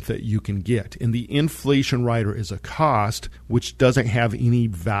much benefit you can get. And the inflation rider is a cost which doesn't have any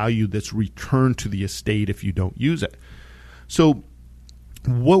value that's returned to the estate if you don't use it. So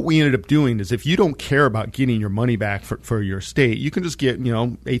what we ended up doing is if you don't care about getting your money back for your estate, you can just get,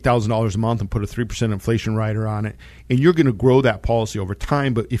 $8,000 a month and put a 3% inflation rider on it, and you're going to grow that policy over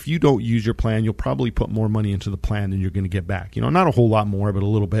time. But if you don't use your plan, you'll probably put more money into the plan than you're going to get back. Not a whole lot more, but a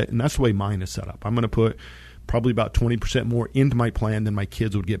little bit. And that's the way mine is set up. I'm going to put probably about 20% more into my plan than my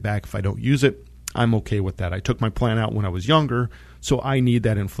kids would get back if I don't use it. I'm okay with that. I took my plan out when I was younger, so I need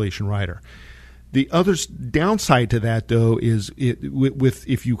that inflation rider. The other downside to that, though, is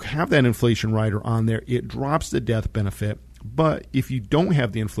if you have that inflation rider on there, it drops the death benefit. But if you don't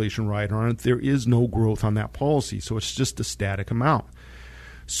have the inflation rider on it, there is no growth on that policy. So it's just a static amount.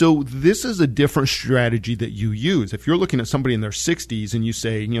 So this is a different strategy that you use. If you're looking at somebody in their 60s and you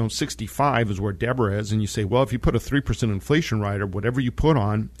say, 65 is where Deborah is, and you say, well, if you put a 3% inflation rider, whatever you put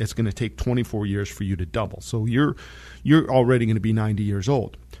on, it's going to take 24 years for you to double. So you're already going to be 90 years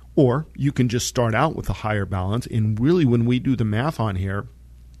old. Or you can just start out with a higher balance. And really, when we do the math on here,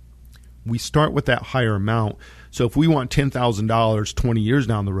 we start with that higher amount. So if we want $10,000 20 years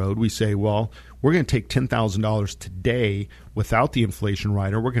down the road, we say, well, we're going to take $10,000 today without the inflation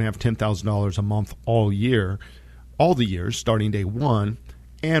rider. We're going to have $10,000 a month all the years, starting day one.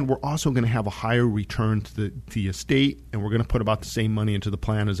 And we're also going to have a higher return to the estate, and we're going to put about the same money into the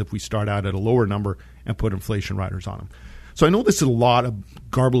plan as if we start out at a lower number and put inflation riders on them. So I know this is a lot of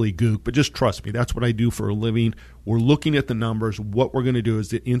gobbledygook, but just trust me, that's what I do for a living. We're looking at the numbers. What we're going to do is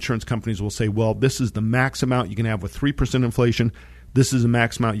the insurance companies will say, well, this is the max amount you can have with 3% inflation. This is the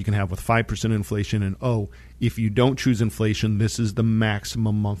max amount you can have with 5% inflation. And, if you don't choose inflation, this is the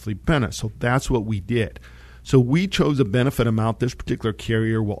maximum monthly benefit. So that's what we did. So we chose a benefit amount. This particular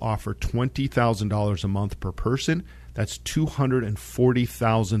carrier will offer $20,000 a month per person. That's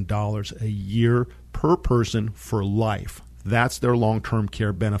 $240,000 a year per person for life. That's their long-term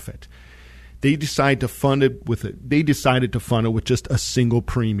care benefit. They decided to fund it with just a single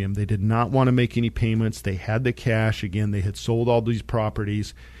premium. They did not want to make any payments. They had the cash. Again, they had sold all these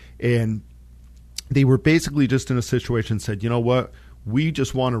properties, and they were basically just in a situation that said, you know what, we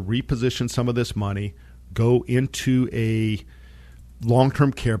just want to reposition some of this money, go into a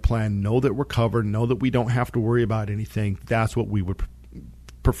long-term care plan, know that we're covered, know that we don't have to worry about anything. That's what we would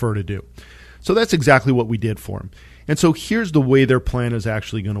prefer to do. So that's exactly what we did for them. And so here's the way their plan is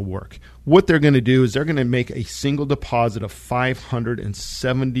actually going to work. What they're going to do is they're going to make a single deposit of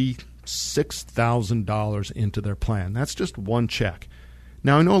 $576,000 into their plan. That's just one check.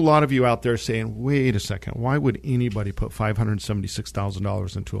 Now, I know a lot of you out there saying, wait a second, why would anybody put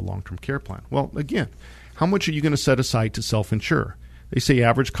 $576,000 into a long-term care plan? Well, again, how much are you going to set aside to self-insure? They say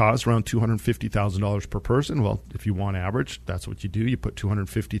average cost around $250,000 per person. Well, if you want average, that's what you do. You put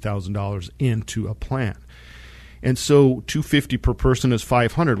 $250,000 into a plan. And so $250 per person is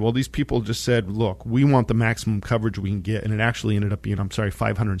 $500. Well, these people just said, look, we want the maximum coverage we can get. And it actually ended up being,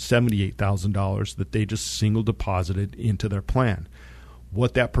 $578,000 that they just single deposited into their plan.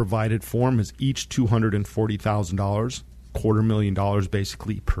 What that provided for them is each $240,000, $250,000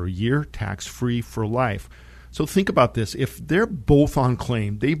 basically per year, tax-free for life. So think about this. If they're both on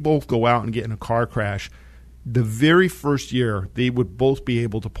claim, they both go out and get in a car crash, the very first year they would both be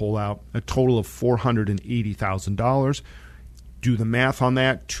able to pull out a total of $480,000. Do the math on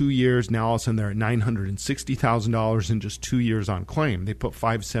that. 2 years, now all of a sudden they're at $960,000 in just 2 years on claim. They put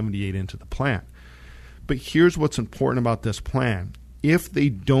 $578 into the plan. But here's what's important about this plan. If they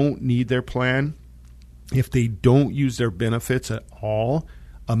don't need their plan, if they don't use their benefits at all,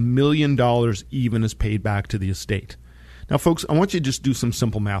 $1 million even is paid back to the estate. Now, folks, I want you to just do some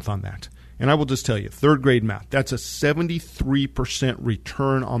simple math on that. And I will just tell you, third grade math, that's a 73%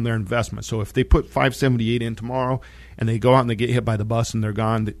 return on their investment. So if they put $578 in tomorrow and they go out and they get hit by the bus and they're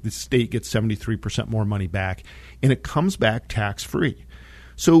gone, the state gets 73% more money back. And it comes back tax-free.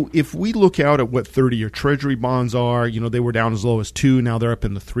 So if we look out at what 30-year Treasury bonds are, they were down as low as 2. Now they're up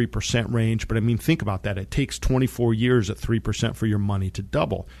in the 3% range. But, think about that. It takes 24 years at 3% for your money to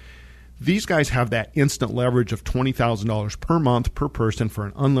double. These guys have that instant leverage of $20,000 per month per person for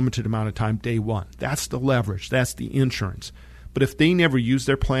an unlimited amount of time day one. That's the leverage. That's the insurance. But if they never use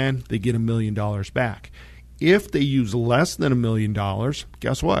their plan, they get $1 million back. If they use less than $1 million,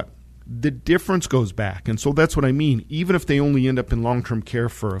 guess what? The difference goes back. And so that's what I mean. Even if they only end up in long-term care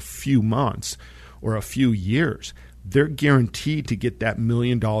for a few months or a few years, they're guaranteed to get that $1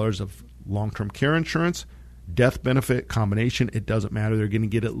 million of long-term care insurance, death benefit, combination. It doesn't matter. They're going to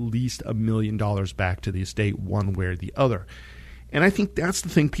get at least $1 million back to the estate one way or the other. And I think that's the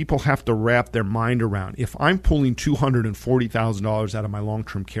thing people have to wrap their mind around. If I'm pulling $240,000 out of my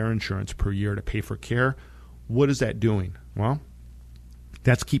long-term care insurance per year to pay for care, what is that doing? Well,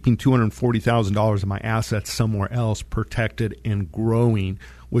 that's keeping $240,000 of my assets somewhere else protected and growing,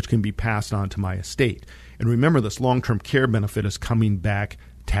 which can be passed on to my estate. And remember, this long-term care benefit is coming back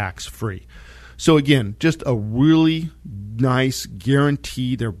tax-free. So again, just a really nice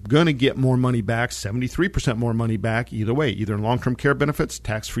guarantee. They're going to get more money back, 73% more money back either way, either in long-term care benefits,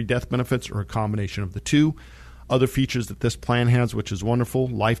 tax-free death benefits, or a combination of the two. Other features that this plan has, which is wonderful,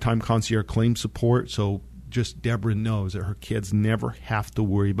 lifetime concierge claim support. So just Deborah knows that her kids never have to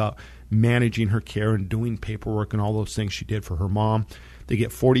worry about managing her care and doing paperwork and all those things she did for her mom. They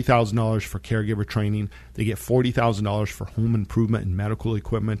get $40,000 for caregiver training. They get $40,000 for home improvement and medical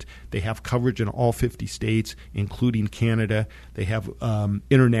equipment. They have coverage in all 50 states, including Canada. They have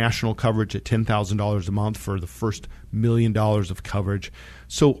international coverage at $10,000 a month for the first $1 million of coverage.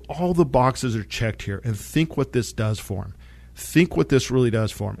 So all the boxes are checked here. And think what this does for them. Think what this really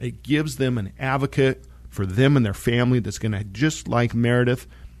does for them. It gives them an advocate for them and their family that's going to, just like Meredith,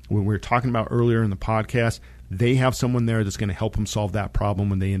 when we were talking about earlier in the podcast, they have someone there that's going to help them solve that problem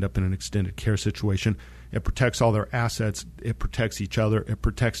when they end up in an extended care situation. It protects all their assets. It protects each other. It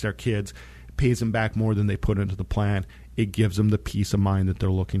protects their kids. It pays them back more than they put into the plan. It gives them the peace of mind that they're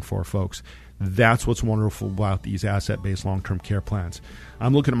looking for, folks. That's what's wonderful about these asset-based long-term care plans.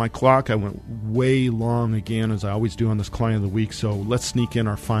 I'm looking at my clock. I went way long again, as I always do on this Client of the Week. So let's sneak in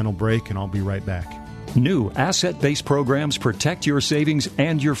our final break, and I'll be right back. New asset-based programs protect your savings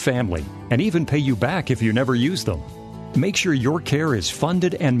and your family, and even pay you back if you never use them. Make sure your care is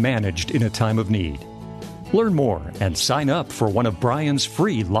funded and managed in a time of need. Learn more and sign up for one of Brian's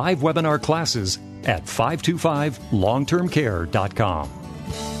free live webinar classes at 525longtermcare.com.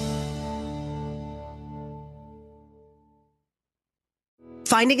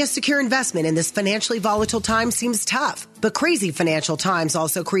 Finding a secure investment in this financially volatile time seems tough, but crazy financial times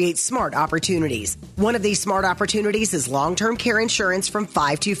also create smart opportunities. One of these smart opportunities is long-term care insurance from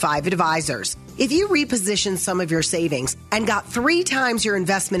 525 Advisors. If you reposition some of your savings and got 3 times your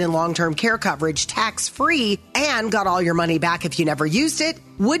investment in long-term care coverage tax-free and got all your money back if you never used it,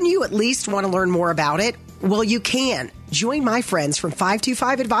 wouldn't you at least want to learn more about it? Well, you can. Join my friends from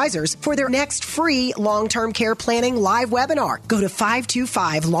 525 Advisors for their next free long-term care planning live webinar. Go to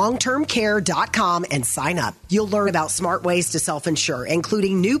 525longtermcare.com and sign up. You'll learn about smart ways to self-insure,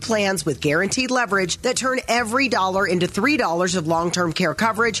 including new plans with guaranteed leverage that turn every dollar into $3 of long-term care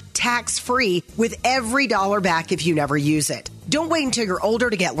coverage tax-free with every dollar back if you never use it. Don't wait until you're older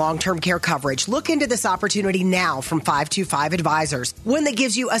to get long-term care coverage. Look into this opportunity now from 525 Advisors, one that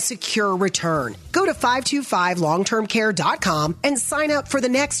gives you a secure return. Go to 525longtermcare.com and sign up for the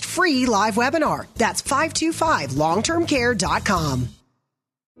next free live webinar. That's 525longtermcare.com.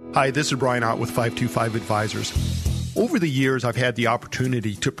 Hi, this is Brian Ott with 525 Advisors. Over the years, I've had the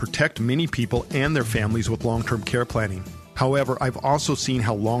opportunity to protect many people and their families with long-term care planning. However, I've also seen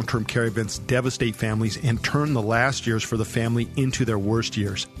how long-term care events devastate families and turn the last years for the family into their worst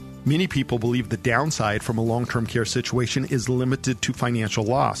years. Many people believe the downside from a long-term care situation is limited to financial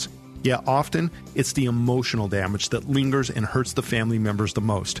loss. Yet often, it's the emotional damage that lingers and hurts the family members the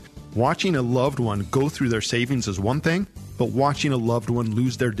most. Watching a loved one go through their savings is one thing, but watching a loved one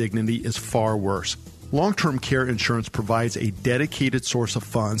lose their dignity is far worse. Long-term care insurance provides a dedicated source of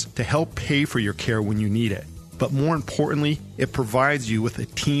funds to help pay for your care when you need it. But more importantly, it provides you with a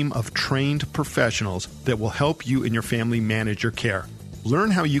team of trained professionals that will help you and your family manage your care. Learn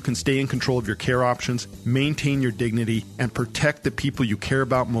how you can stay in control of your care options, maintain your dignity, and protect the people you care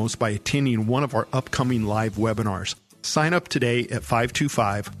about most by attending one of our upcoming live webinars. Sign up today at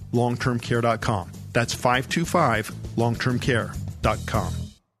 525longtermcare.com. That's 525longtermcare.com.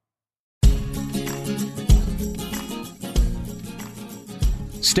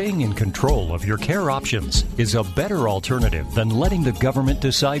 Staying in control of your care options is a better alternative than letting the government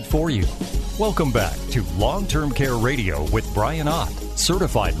decide for you. Welcome back to Long-Term Care Radio with Brian Ott,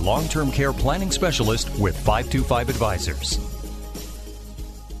 certified long-term care planning specialist with 525 Advisors.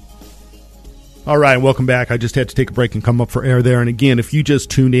 All right, welcome back. I just had to take a break and come up for air there. And again, if you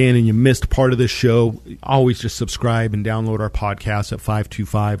just tuned in and you missed part of this show, always just subscribe and download our podcast at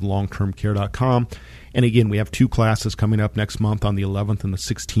 525longtermcare.com. And again, we have 2 classes coming up next month on the 11th and the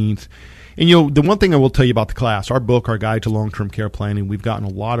 16th. And, the one thing I will tell you about the class, our book, our Guide to Long-Term Care Planning, we've gotten a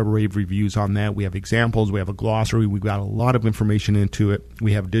lot of rave reviews on that. We have examples. We have a glossary. We've got a lot of information into it.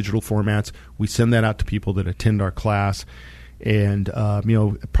 We have digital formats. We send that out to people that attend our class. And,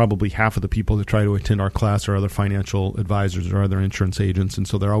 probably half of the people that try to attend our class are other financial advisors or other insurance agents. And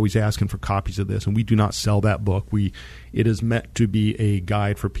so they're always asking for copies of this. And we do not sell that book. It is meant to be a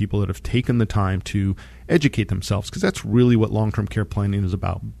guide for people that have taken the time to educate themselves, because that's really what long-term care planning is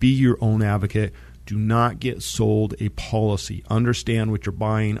about. Be your own advocate. Do not get sold a policy. Understand what you're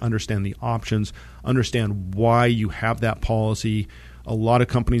buying. Understand the options. Understand why you have that policy. A lot of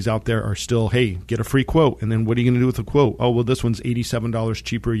companies out there are still, hey, get a free quote. And then what are you going to do with the quote? Oh, well, this one's $87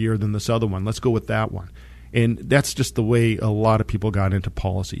 cheaper a year than this other one. Let's go with that one. And that's just the way a lot of people got into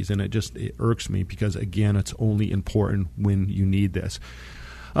policies. And it irks me because, again, it's only important when you need this.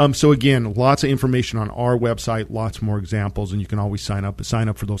 So, again, lots of information on our website, lots more examples, and you can always sign up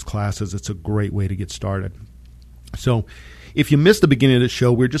for those classes. It's a great way to get started. So if you missed the beginning of the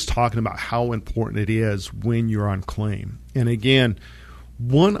show, we're just talking about how important it is when you're on claim. And again,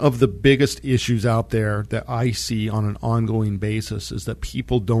 one of the biggest issues out there that I see on an ongoing basis is that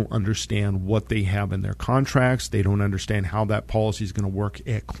people don't understand what they have in their contracts. They don't understand how that policy is going to work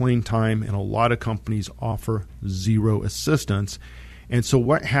at claim time, and a lot of companies offer zero assistance. And so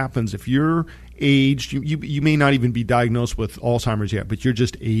what happens if you're aged, you may not even be diagnosed with Alzheimer's yet, but you're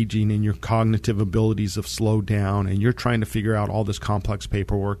just aging and your cognitive abilities have slowed down and you're trying to figure out all this complex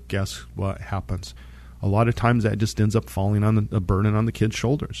paperwork. Guess what happens? A lot of times that just ends up falling on the burden on the kid's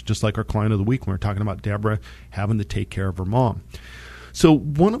shoulders, just like our client of the week when we're talking about Deborah having to take care of her mom. So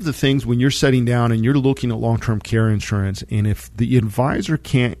one of the things when you're sitting down and you're looking at long-term care insurance, and if the advisor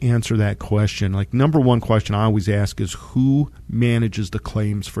can't answer that question, like number one question I always ask is who manages the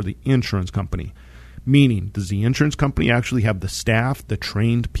claims for the insurance company? Meaning, does the insurance company actually have the staff, the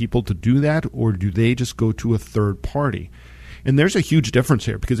trained people to do that, or do they just go to a third party? And there's a huge difference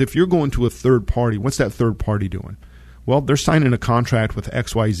here, because if you're going to a third party, what's that third party doing? Well, they're signing a contract with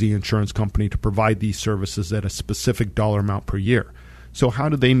XYZ insurance company to provide these services at a specific dollar amount per year. So how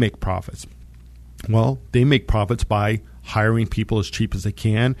do they make profits? Well, they make profits by hiring people as cheap as they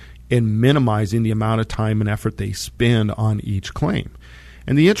can and minimizing the amount of time and effort they spend on each claim.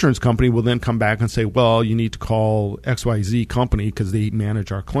 And the insurance company will then come back and say, well, you need to call XYZ company because they manage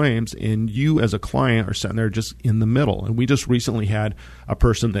our claims. And you as a client are sitting there just in the middle. And we just recently had a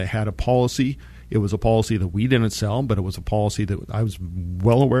person that had a policy. It was a policy that we didn't sell, but it was a policy that I was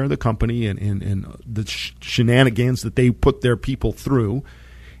well aware of the company and the shenanigans that they put their people through.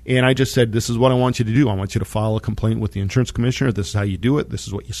 And I just said, this is what I want you to do. I want you to file a complaint with the insurance commissioner. This is how you do it. This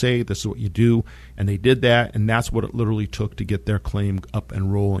is what you say. This is what you do. And they did that, and that's what it literally took to get their claim up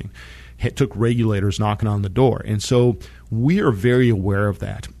and rolling. It took regulators knocking on the door. And so we are very aware of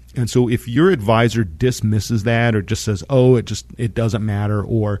that. And so if your advisor dismisses that or just says, oh, it doesn't matter,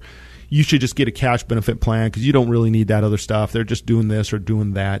 or you should just get a cash benefit plan because you don't really need that other stuff. They're just doing this or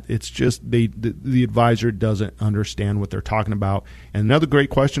doing that. It's just the advisor doesn't understand what they're talking about. And another great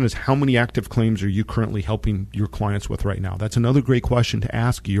question is, how many active claims are you currently helping your clients with right now? That's another great question to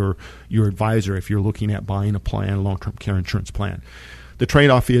ask your advisor if you're looking at buying a plan, a long-term care insurance plan. The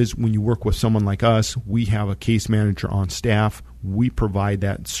trade-off is when you work with someone like us, we have a case manager on staff. We provide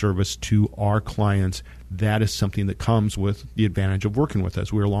that service to our clients. That is something that comes with the advantage of working with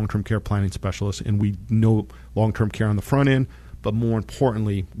us. We're long-term care planning specialists, and we know long-term care on the front end, but more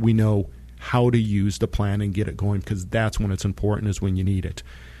importantly, we know how to use the plan and get it going, because that's when it's important, is when you need it.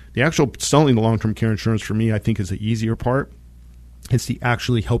 The actual selling the long-term care insurance for me, I think, is the easier part. It's the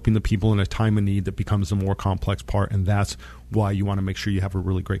actually helping the people in a time of need that becomes the more complex part, and that's why you want to make sure you have a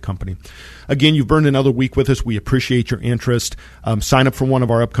really great company. Again, you've burned another week with us. We appreciate your interest. Sign up for one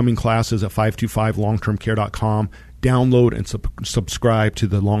of our upcoming classes at 525longtermcare.com. Download and subscribe to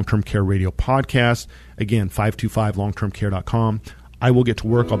the Long-Term Care Radio podcast. Again, 525longtermcare.com. I will get to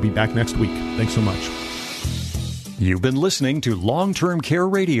work. I'll be back next week. Thanks so much. You've been listening to Long-Term Care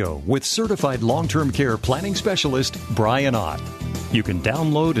Radio with certified long-term care planning specialist Brian Ott. You can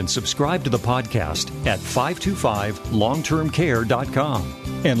download and subscribe to the podcast at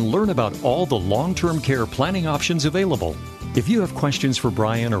 525longtermcare.com and learn about all the long-term care planning options available. If you have questions for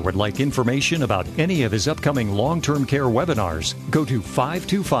Brian or would like information about any of his upcoming long-term care webinars, go to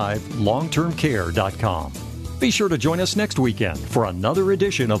 525longtermcare.com. Be sure to join us next weekend for another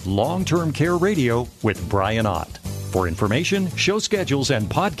edition of Long-Term Care Radio with Brian Ott. For information, show schedules, and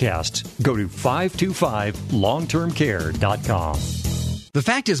podcasts, go to 525longtermcare.com. The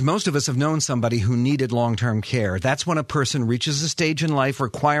fact is, most of us have known somebody who needed long-term care. That's when a person reaches a stage in life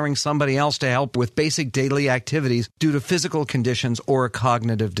requiring somebody else to help with basic daily activities due to physical conditions or a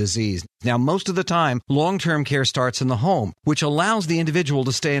cognitive disease. Now, most of the time, long-term care starts in the home, which allows the individual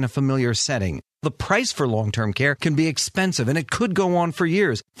to stay in a familiar setting. The price for long-term care can be expensive, and it could go on for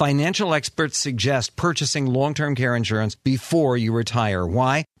years. Financial experts suggest purchasing long-term care insurance before you retire.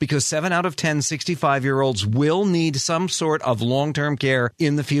 Why? Because 7 out of 10 65-year-olds will need some sort of long-term care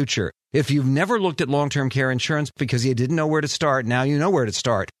in the future. If you've never looked at long-term care insurance because you didn't know where to start, now you know where to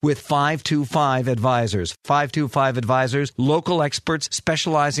start with 525 Advisors. 525 Advisors, local experts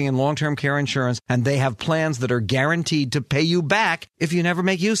specializing in long-term care insurance, and they have plans that are guaranteed to pay you back if you never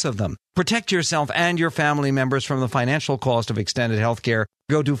make use of them. Protect yourself and your family members from the financial cost of extended health care.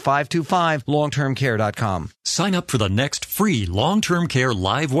 Go to 525longtermcare.com. Sign up for the next free long-term care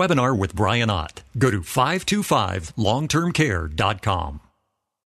live webinar with Brian Ott. Go to 525longtermcare.com.